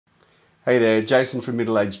Hey there, Jason from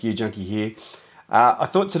Middle Age Gear Junkie here. I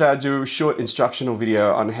thought today I'd do a short instructional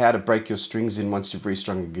video on how to break your strings in once you've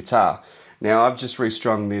restrung a guitar. Now I've just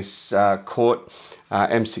restrung this Cort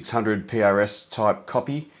M600 PRS type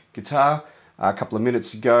copy guitar a couple of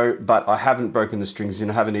minutes ago, but I haven't broken the strings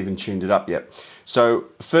in, I haven't even tuned it up yet. So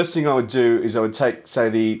first thing I would do is I would take, say,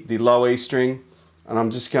 the low E string, and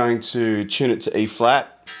I'm just going to tune it to E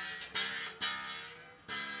flat.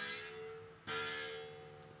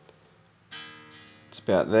 It's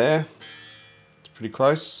about there. It's pretty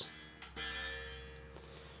close.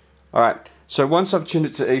 Alright, so once I've tuned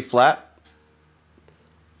it to E flat,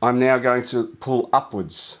 I'm now going to pull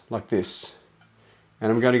upwards like this. And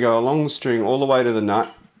I'm going to go along the string all the way to the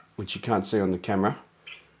nut, which you can't see on the camera,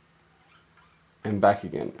 and back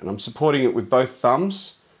again. And I'm supporting it with both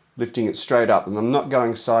thumbs, lifting it straight up, and I'm not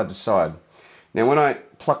going side to side. Now when I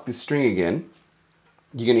pluck this string again,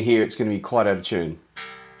 you're going to hear it's going to be quite out of tune.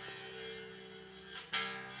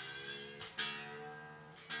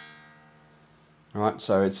 Alright,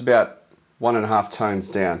 so it's about 1.5 tones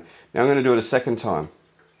down. Now I'm going to do it a second time.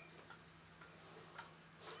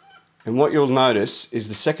 And what you'll notice is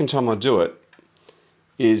the second time I do it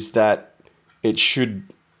is that it should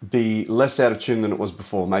be less out of tune than it was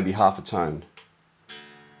before, maybe half a tone.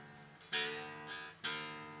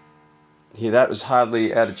 Hear that? It was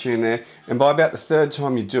hardly out of tune there. And by about the third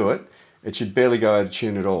time you do it, it should barely go out of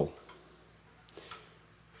tune at all.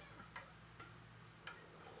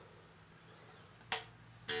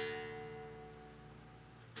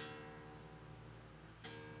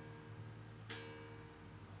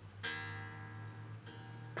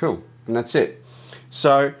 Cool, and that's it.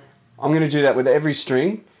 So I'm going to do that with every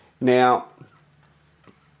string. Now,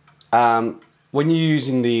 when you're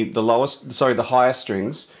using the higher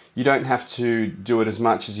strings, you don't have to do it as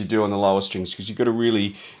much as you do on the lower strings because you've got to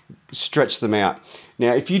really stretch them out.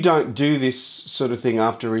 Now, if you don't do this sort of thing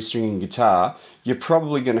after restringing guitar, you're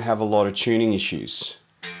probably going to have a lot of tuning issues.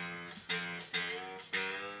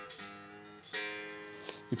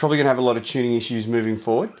 You're probably going to have a lot of tuning issues moving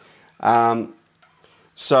forward.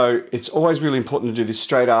 So it's always really important to do this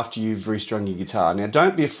straight after you've restrung your guitar. Now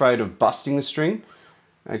don't be afraid of busting the string,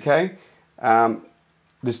 okay?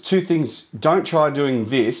 There's two things. Don't try doing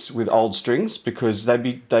this with old strings because they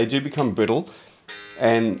do become brittle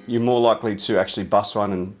and you're more likely to actually bust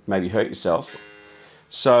one and maybe hurt yourself.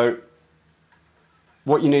 So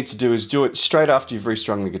what you need to do is do it straight after you've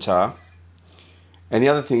restrung the guitar. And the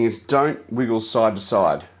other thing is don't wiggle side to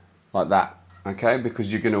side like that, okay?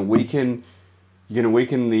 Because you're going to weaken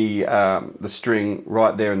the string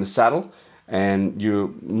right there in the saddle, and you're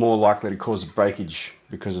more likely to cause a breakage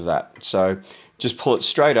because of that. So just pull it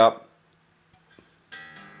straight up.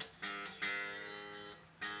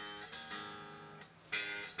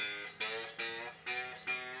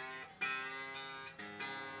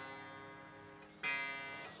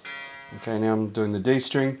 Okay, now I'm doing the D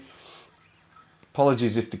string.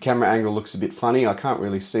 Apologies if the camera angle looks a bit funny. I can't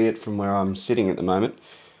really see it from where I'm sitting at the moment.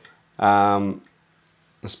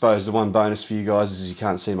 I suppose the one bonus for you guys is you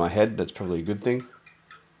can't see my head. That's probably a good thing.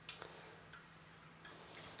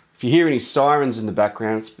 If you hear any sirens in the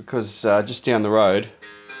background, it's because just down the road,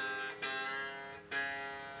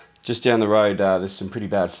 there's some pretty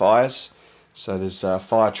bad fires. So there's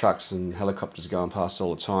fire trucks and helicopters going past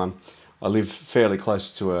all the time. I live fairly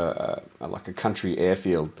close to like a country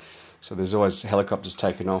airfield, so there's always helicopters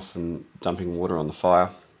taking off and dumping water on the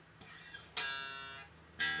fire.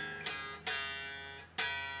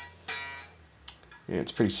 Yeah,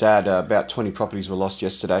 it's pretty sad. About 20 properties were lost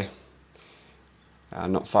yesterday,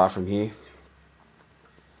 not far from here.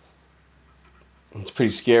 It's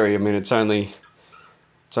pretty scary. I mean, it's only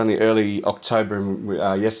early October,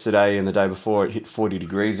 and yesterday and the day before it hit 40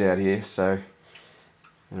 degrees out here. So,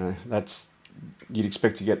 you know, you'd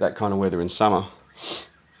expect to get that kind of weather in summer.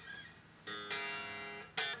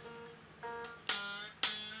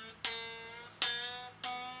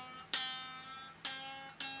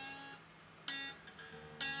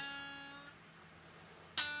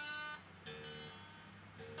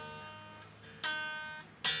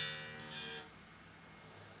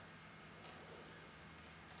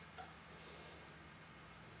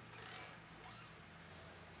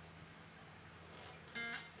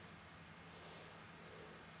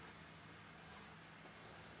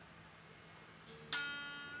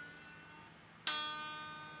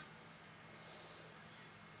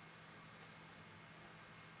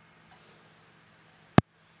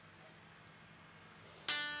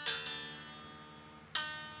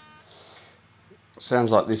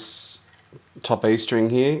 Sounds like this top E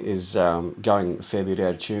string here is going a fair bit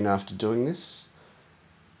out of tune after doing this.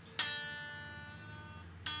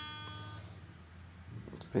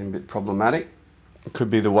 been a bit problematic. It could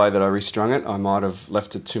be the way that I restrung it. I might have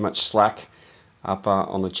left it too much slack up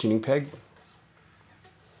on the tuning peg.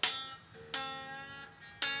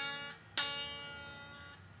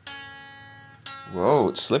 Whoa,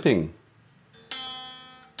 it's slipping.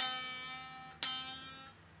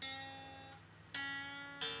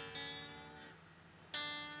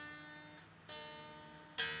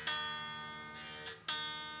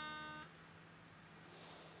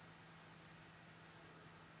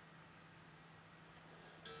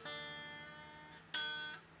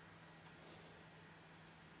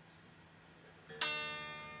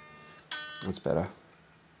 That's better.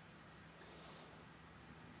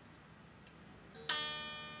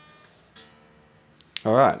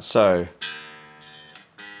 All right, so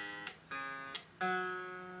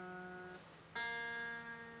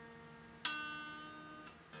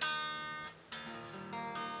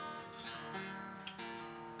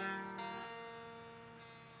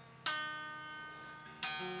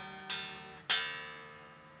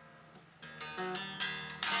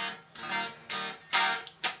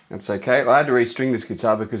that's okay. I had to restring this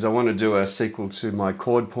guitar because I want to do a sequel to my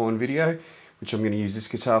chord porn video, which I'm going to use this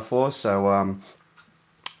guitar for. So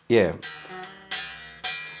yeah.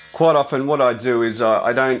 Quite often what I do is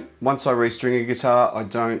once I restring a guitar, I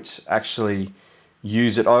don't actually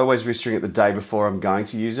use it. I always restring it the day before I'm going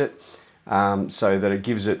to use it, so that it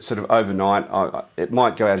gives it sort of overnight. It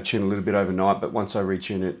might go out of tune a little bit overnight, but once I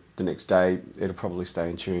retune it the next day, it'll probably stay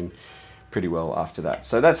in tune pretty well after that.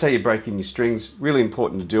 So that's how you break in your strings. Really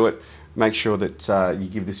important to do it. Make sure that you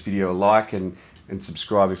give this video a like and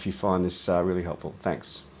subscribe if you find this really helpful.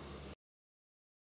 Thanks.